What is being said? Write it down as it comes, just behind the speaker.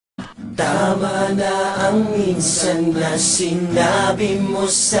Tama na ang minsan na sinabi mo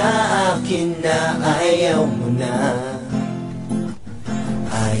sa akin na ayaw mo na.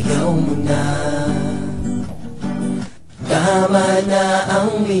 Ayaw mo na. Tama na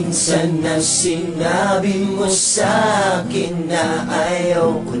ang minsan na sinabi mo sa akin na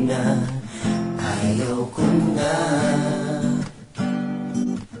ayaw ko na. Ayaw ko na.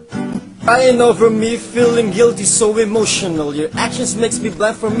 Crying over me, feeling guilty, so emotional. Your actions makes me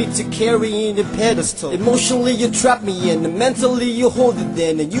blind for me to carry in the pedestal. Emotionally you trap me in, and mentally you hold it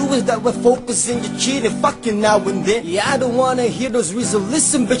in. And you is that we're focusing, you cheating, fucking now and then. Yeah, I don't wanna hear those reasons,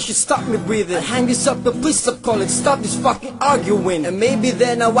 listen bitch, you stop me breathing. I hang this up, but please stop calling, stop this fucking arguing. And maybe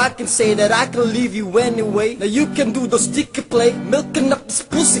then now I can say that I can leave you anyway. Now you can do those sticky play, milking up this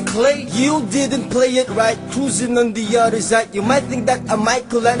pussy clay. You didn't play it right, cruising on the other side. You might think that I might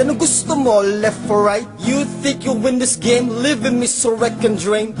collide, and gusto mo left or right. You think you'll win this game, leaving me so wreck and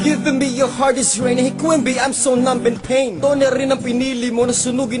drain. Giving me your hardest rain, hey Quimby, I'm so numb in pain. Ito na rin ang pinili mo na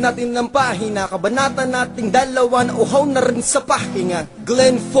sunugin natin ng pahina. Kabanata nating dalawa na uhaw na rin sa pahinga.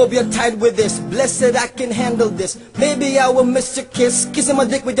 PHOBIA tied with this, blessed I can handle this. Maybe I will miss your kiss, kissing my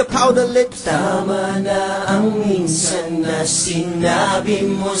dick with your powder lips. Tama na ang minsan na sinabi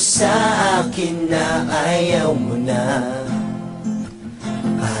mo sa akin na ayaw mo na.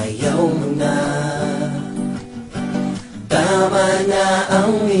 Ayaw mo na. Tama na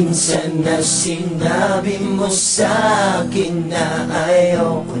ang minsan na sinabi mo sa akin na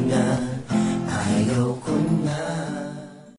ayaw ko na.